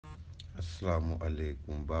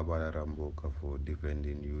Assalamualaikum. Baba Rambo Kafo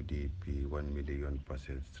defending UDP 1 million%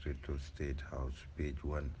 straight to State House, page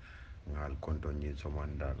 1. Ngal kontonyi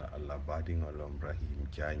somandala Allah bading alom Rahim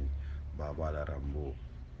Jagne Baba Rambo.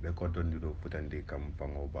 Be kontondiro putandi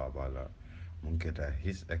kampango Baba la. Munketa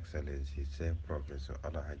His Excellency Sir Professor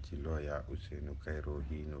Alhaji Lawyer Usenu Kairo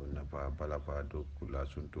Hino Napa Balabado Kula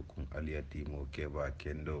Suntukung Aliatimo Keba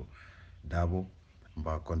Kendo Dabo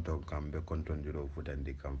mba konton kambe konton diro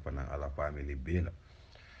futandi kam fana ala family bela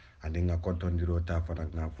andi nga konton diro ta fana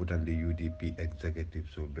nga futandi UDP executive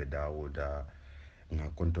so be dawoda nga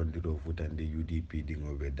konton diro futandi UDP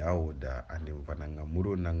dingo be dawoda andi fana nga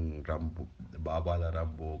muro nang rambu baba la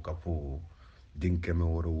rambo kafo dinkeme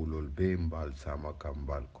woro wulol be mbal sama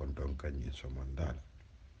kambal konton kanyi somandal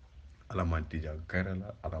ala man tijan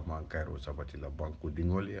kairala ala man kairo sabati la banko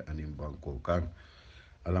dingoli ani banko kan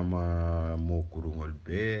alama mo kurungol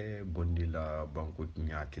be bondi la banko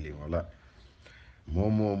nyakili ngola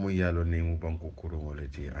momo mu yalo ne mu banko kurungol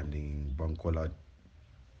ti ani banko la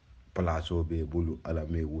plaso be bulu ala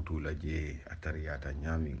me wutu la je atariyata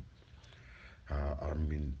nyami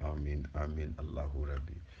amin amin amin Allahu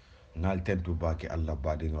rabbi ngal tentu baki Allah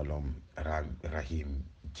badi ngolom Rahim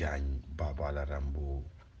Jagne Baba la Rambo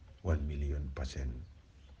 1 million%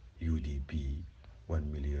 UDP 1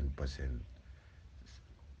 million%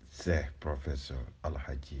 Sir Professor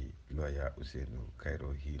Alhaji Lawyer Usenu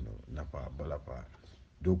Kairo Hino Napa Balapa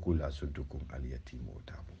Dokula Suntukung Aliatimo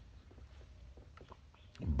Tabo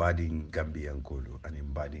Bading Gambian Kolo and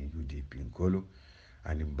bading UDP Kolo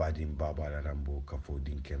and bading Baba Rambo Kafo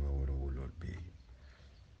Dinkeme Woro Be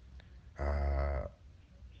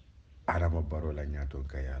Arama Barola Nyato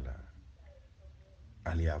Kayala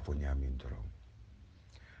Aliafo Nyamin Dorong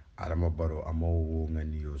Arama Baro Amo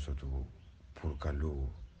Ngani Yosoto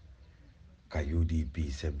Purkalo ka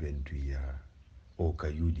UDP sebentuya o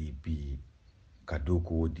ka UDP ka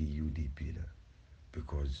doko di UDP la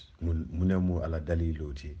because munemu ala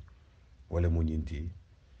daliloti wala munyinti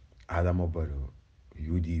Adama Barrow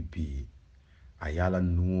UDP ayala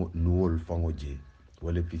nuwol fangoje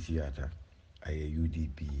wala pisiyata ay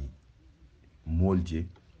UDP molje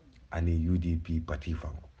ani UDP party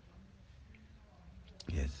fango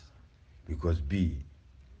yes because B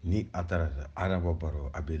ni atarata Adama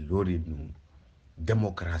Barrow abe lori nu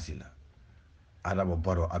démocratie la Adama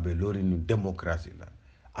Barrow abe lori nu démocratie la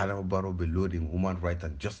Adama Barrow be lori human right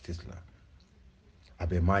and justice la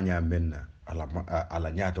abe manya menna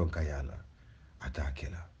ala nyaton kayala atake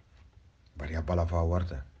la bari abala fa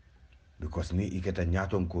warta because ni iketa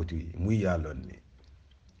nyaton koti mu yalon ni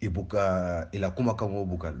ibuka ila kuma kamo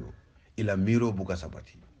bukalo ila miro buka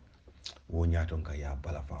sabati wo nyaton kaya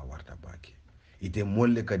bala fa warta bake ite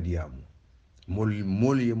molle kadiamu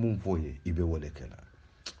mol ye mum foye ibe wole kela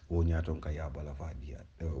wo nyaton ka ya balafa dia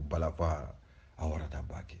balafa awarata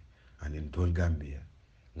bake anin tol Gambia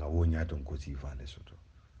nga wo nyaton ko si fale soto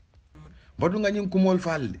badu nga nyin kumol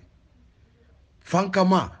falle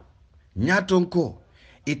fankama nyaton ko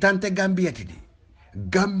itante Gambia tidi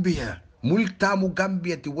Gambia multamu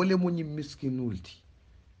Gambia ti wole mo nyim miskinulti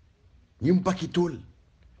nyim bakitol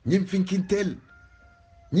nyim finkintel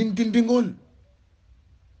nyim dindingol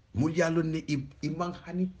mul yalon ne imang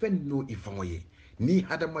hani fenno ifangoye ni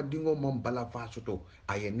hadama dingo mam bala fasoto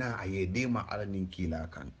ayena ayedema ala nin kila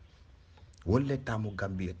kan wolle tamu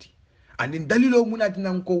Gambiati anin dalilo munati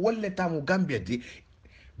nan ko wolle tamu Gambiati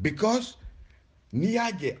because ni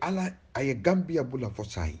yaje ala aye Gambia bula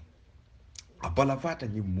fosai abala fata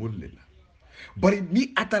nyim molle la bari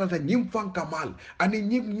ni atarata nyim fanka mal ani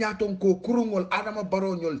nyim nyaton ko kurungol Adama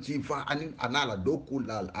Barrow nyol sifa anin anala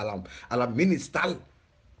dokul ala ministal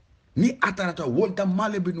ni atarata wolta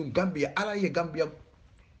male binu Gambia ala ye Gambia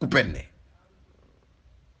kupenne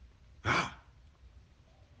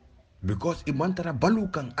because imantara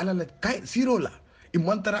balukan ala la kay siro la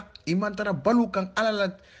imantara balukan ala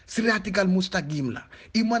la siratikal mustaqim la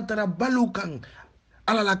imantara balukan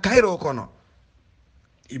ala la kairo kono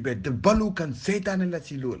ibe de balukan setane la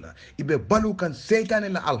silo la ibe balukan setane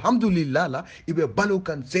la alhamdulillah la ibe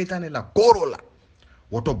balukan setane la koro la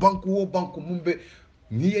woto banku wo banku mumbe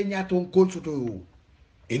niye nyaton kolsoto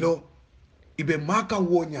ibe maka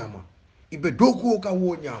wo nyama ibe doku ka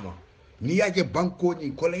wo nyama ni yaje banko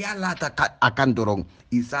ni kole ya lata akan dorong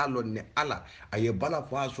isalon ne ala aye bala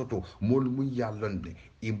fa soto mol mu yallon de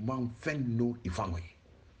imam fenno ifangoy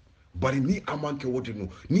bari ni amanke wotinu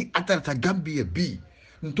ni atarta Gambia bi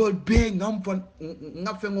ntol be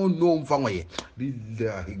ngafengo no mfangoye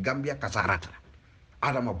billahi Gambia kasarata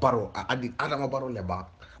Adama Barrow le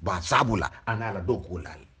ba sabula anala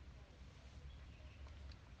dokulal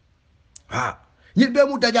ñi be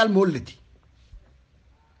mu dajal mo leti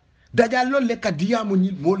dajal lol le ka diamu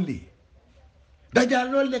ni molli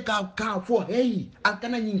dajal lol le ka fo hey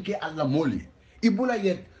alkana nyinke alla molli ibula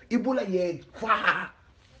ye fa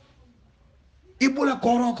ibula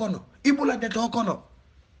koro kono ibula de to kono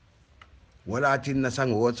wala tinna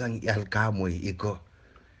sang wo sang yalka moy iko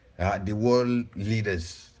the world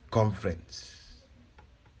leaders conference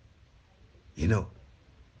you know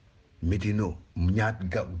mitino nyat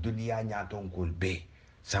ga dunia nyaton kol be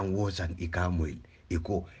sang wo sang ikamoy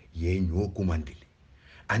iko ye nyo kumandili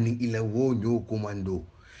ani ila wo nyo kumando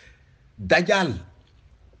dajal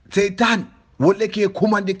setan wolle ke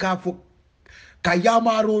kumandi kafo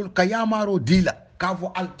kayamaro dila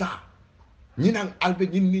kafo alta ñinan albe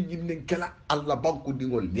ñinnin kela alla banku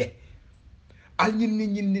dingol ye al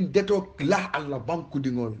ñinnin deto la alla banku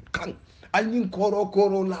dingol kan al ñin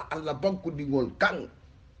koro la alla banku dingol kan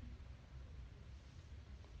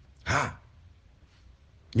ha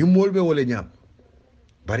ñu molbe wala ñam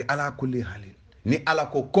bari ala kulli halin ni ala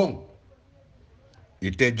ko kon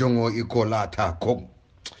ite jongo iko lata kon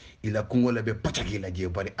ila kungola be pataki la je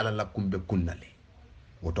bari ala la kumbe kunnale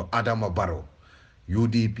woto Adama Barrow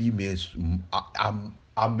UDP mes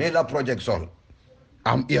am mela project sol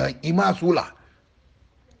am ima sula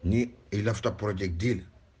ni ilafta project deal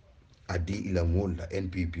adi ila mola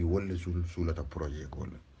NPP wala sula ta project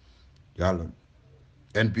wala yalla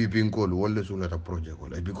NPP ngol wala sula ta project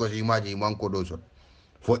wala because imagine man ko do so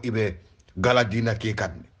fo ibe galadina ke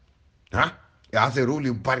kan ha ya se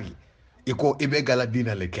ruling party iko ibe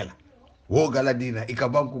galadina le kela wo galadina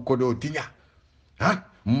ikabanku kodo tinya ha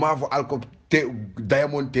mavo alko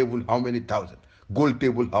diamond table how many thousand, gold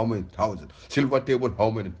table how many thousand, silver table how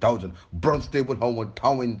many thousand, bronze table how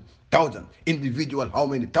many thousand, individual how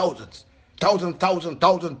many thousands,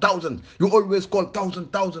 thousand, you always call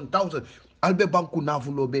thousand albe banku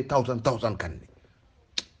nafulo be thousand kanni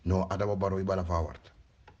no Adama Barrow ibala fa warta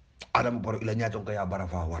Adama Barrow ila nyaton ka ya bara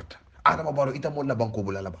fa warta Adama Barrow ita molla banko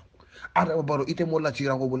bulala ba Adama Barrow ite molla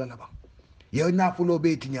cirango bulala ba yo nafulo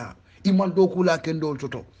be tinya iman do kula kendo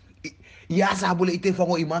toto ya sabule ite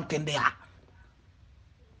fango iman kende ya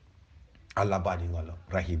Allah bani ngalo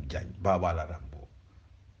Rahim Jagne baba la Rambo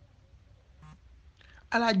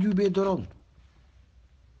ala jube dorong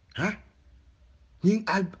ha ni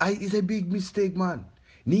I is a big mistake man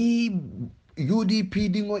ni UDP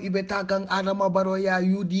dingo ibeta kang Adama Barrow ya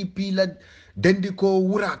UDP la dendiko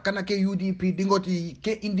wura kana ke UDP dingo ti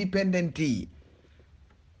ke independenti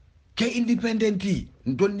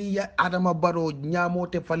ndonni ya Adama Barrow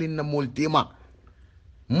nyamote falin na moltema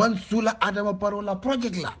man sula Adama Barrow la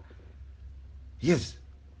project la yes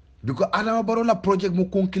because Adama Barrow la project mu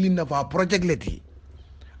konkilin na fa project leti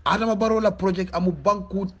Adama Barrow la project amu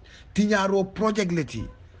banku tinyaro project leti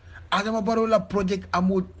Adama Barrow la project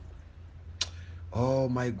amu oh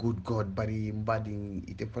my good God bari mbadi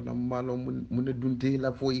ite fana malo mun dunte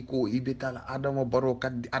la fo iko ibetala Adama Barrow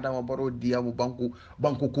kad Adama Barrow diamu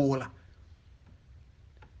banku kola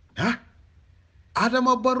ha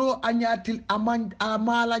Adama Barrow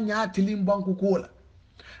amala nyatilin banku kola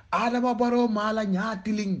Adama Barrow mala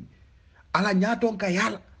nyatilin ala nyaton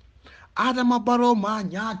kayala Adama Barrow ma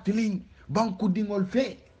nyatilin banku dingol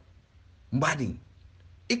fe mbadi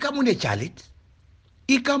ikamune chalit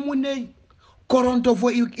ikamune koronto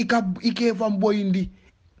fo ike fam boyindi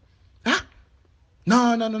ha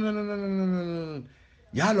no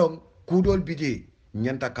yalong kudol bije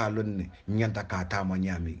nyanta ka lonne nyanta ka tama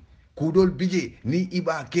nyami kudol bije ni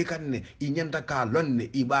iba ke kanne i nyanta ka lonne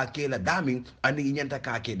iba ke la damin ani i nyanta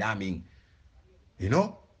ka ke damin you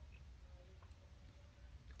know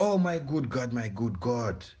oh my good God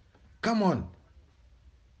come on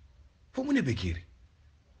for mune bekiri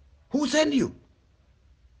who send you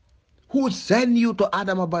to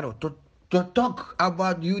Adama Barrow to talk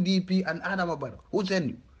about UDP and Adama Barrow? Who send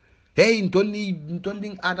you? Hey,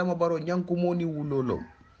 ntolling Adama Barrow nyanku moni wulolo.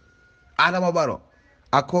 Adama Barrow.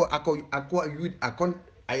 Ako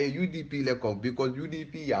aye UDP le kong because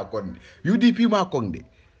UDP ya kon. UDP ma kong de.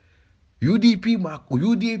 UDP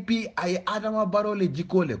aye Adama Barrow le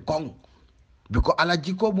jiko le kong. Because ala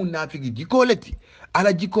jiko mu nafigi jiko leti.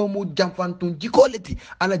 Ala jiko mu jamfantun jiko leti.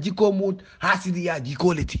 Ala jiko mu hasidiya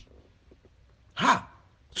jiko leti. Ha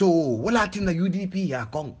so wala tina UDP ya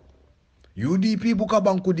kong UDP buka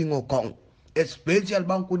banku dingo kong special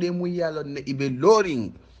banku de mu yalo ne ibe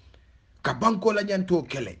loring ka banko la nyanto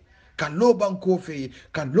kele ka lo banko fe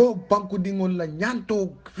ka lo banku dingo la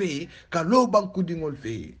nyanto fe ka lo banku dingo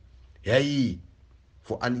fe yayi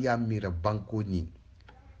fo an ya mira banko ni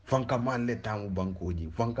fanka man le tamu banko ni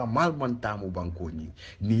fanka mal man tamu banko ni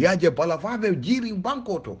yaje bala fabe jiri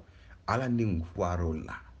banko to ala ning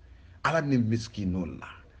fuarola ala ni miskinola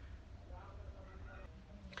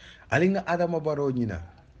alinga adama baro nyina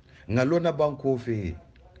ngalona banko fe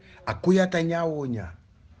akuyata nyawo nya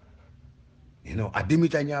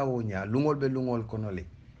adimita nyawo nya lungol be lungol konole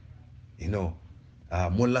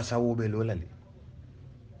molla sawo be lolale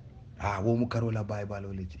wo mu karola bay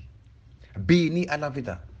baloleti bi ni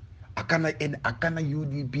alafita akana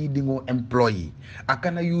UDP dingo employee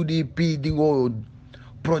akana UDP dingo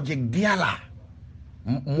project diala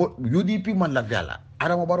UDP man la fiala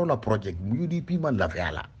adama baro la project UDP man la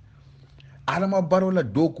fiala adama baro la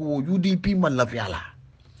doku UDP man la fiala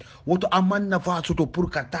woto aman na fa soto pour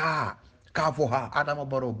kata Kafo adama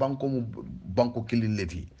baro banko kilin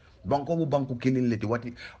leti banko kilin leti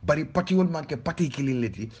wati bari patiol manke pati kilin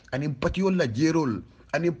leti ani patiol la jerol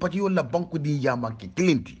ani patiol la banko di ya manke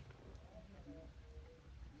kilinti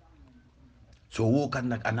so wo kan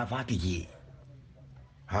nak anafati je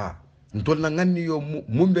ntol na ngani yo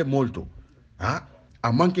mumbe molto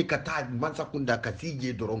a manke kata mansa kunda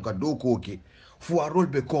kasije doron ka doko ke fuarol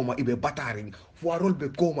be koma ibe bataring fuarol be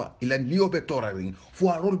koma ila niyo be toraring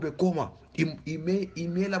fuarol be koma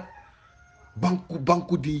ime la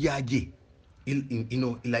banku di yaje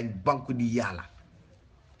ila banku di yala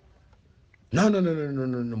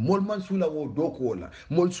no mol man sula wo doko la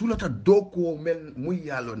mol sula ta doko mel muy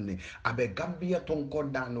yalon ne abe gambia ton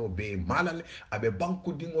kondano be malale abe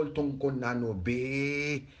banku dingol ton kondano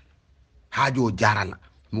be hajo jarala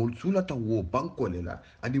mol sulata wo banko le la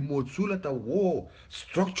andi mol sulata wo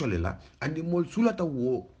structure le la andi mol sulata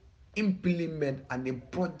wo implement andi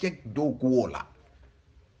project do kuola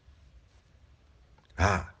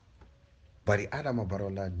bari adama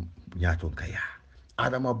barola nyato kaya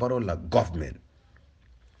adama barola government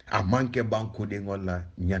a manke banko dingol la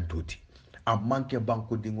nyantoti a manke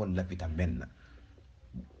banko dingol la vita menna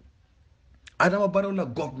adama baro la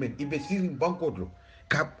government ibe siri banko do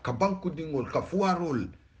ka banko dingol ka fuarol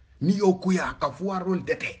ni okuya ka fuarol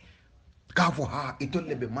dete ka fo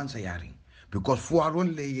itolle be mansa yari because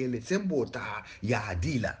fuarol le yele sembo ta ya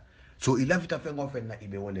dila so ilafita fengo fenna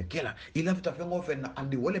ibe wole kela ilafita fengo fenna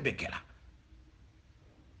andi wole be kela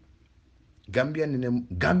gambia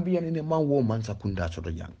ne man wo mansa kunda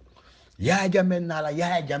soto jang ya jambe nala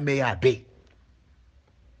ya jambe ya be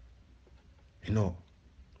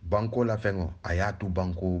banko la fengo ayatu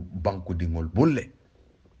banko dingol bulle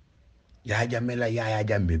ya jambe la ya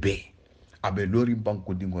jambe be abe lori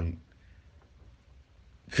banko dingol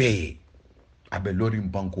fe abe lori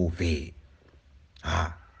banko fe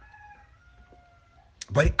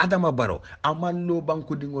bari adama baro aman lo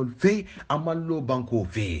banko dingol fe aman lo banko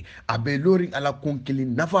fe abe lori ala konkili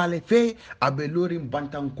nafale fe abe lori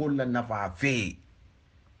bantankol la nafa fe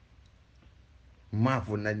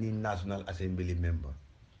mafo nani national assembly member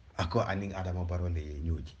ako aning adama baro le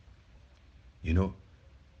nyoji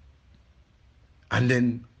and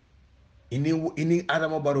then ini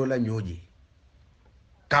adama baro la nyoji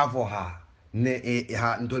Kafo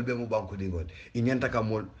ntolbe mu banko dingol inyanta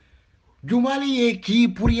kamol jumali ye ki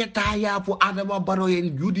pour yeta ya fo adama baro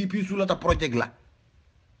yen UDP sulata project la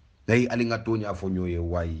day ali nga tonya fo nyoye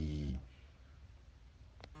way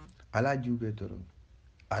ala jube toro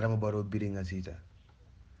adama baro biringa sita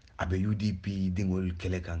abe UDP dingol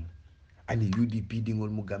kelekan ani UDP dingol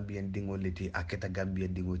mu gambien dingol leti aketa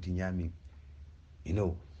gambien dingol ti nyami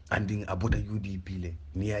anding abota UDP le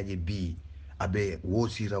niaje bi abe wo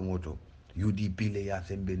sira ngoto UDP le ya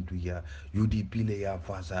sembentu ya UDP le ya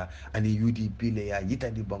fasa ani UDP le ya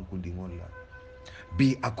yita di banku di ngola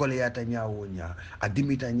bi akole ya ta nyawo nya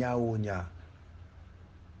adimita nyawo nya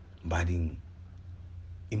bading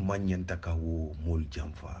imanyanta ka wo mol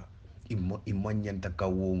jamfa imanyanta ka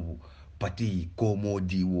wo pati ko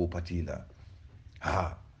modi wo pati la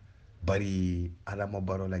bari alama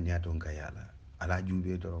baro la nyato ngayala ala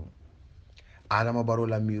jube doro adama baro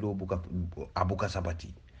la miro abuka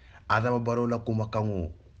sabati adama baro la kuma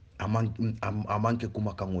kango amanke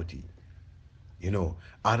kuma kangoti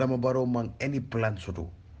adama baro man any plan soto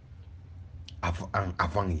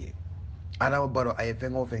avant ye adama baro ay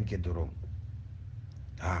fengo fenke doro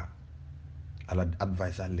ala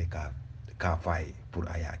advice alle ka fay pour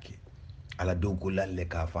ayake ala dogo lalle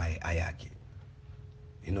ka fay ayake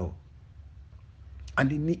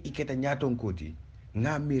andi ni iketa nyaton koti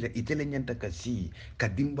nga mira itele nyanta ka si ka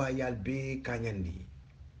dimba yal be kanyandi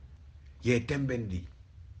ye tembendi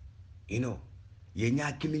ye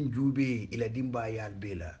nyakilin jube ila dimba yal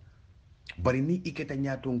be la bari ni iketa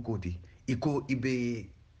nyaton koti iko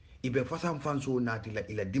ibe fasam fanso nati la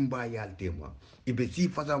ila dimba yal tema ibe si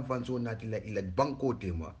fasam fanso nati la ila banko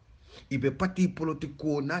tema ibe parti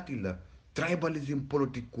politiko nati la tribalism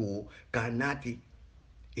politiko ka nati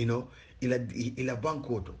ila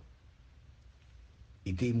banko to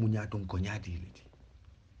ite munyaton ko nyati leti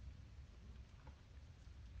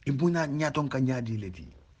ibuna nyaton ka nyadi leti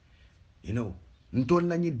you know ntol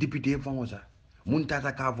nañi député fango sa mun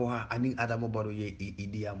tata Kafo ha aning Adama Barrow ye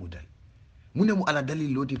idiya mudal mune mu ala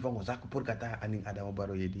dalil loti fango sa pour kata aning Adama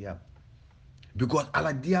Barrow ye diya because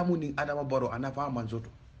ala diya mu ning Adama Barrow ana fa man soto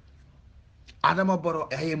Adama Barrow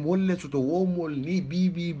ay molle soto wo mol ni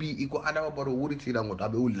bi iko Adama Barrow wuri tirango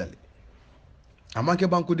tabe ullale amanke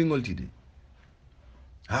banku dingol tide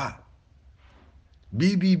ha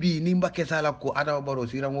bi ni mbake sala ko Adama Barrow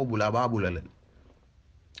sirango bula ba bulale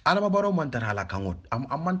Adama Barrow mantara ala kangot am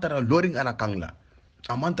mantara loring ala kangla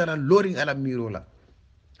am mantara loring ala miro la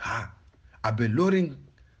ha abe loring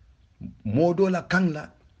modo la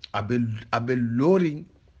kangla abe loring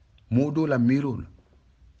modo la miro la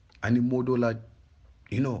ani modo la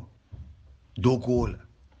you know doko la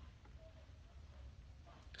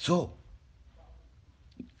so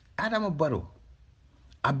Adama Barrow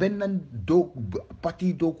abennan do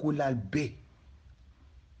parti doko la be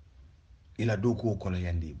ila doko kola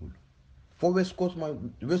yandi bulu for West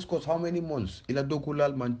Coast how many months ila doko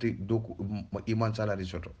lal manti doko iman salary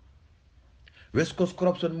soto West Coast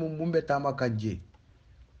corruption mumbe tama kanje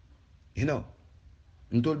you know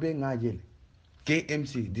ntol be ngajel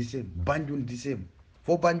KMC the same Banjul the same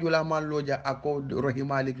fo Banjul amal loja ako Rahim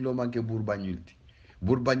Malik lo manke bur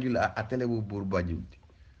Banjul a tele bur Banjul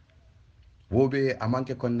wobe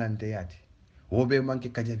amanke konnante yati wobe manke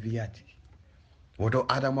kajavi yati woto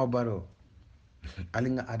Adama Barrow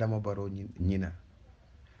alinga Adama Barrow nyina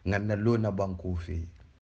nganna lo na banko fe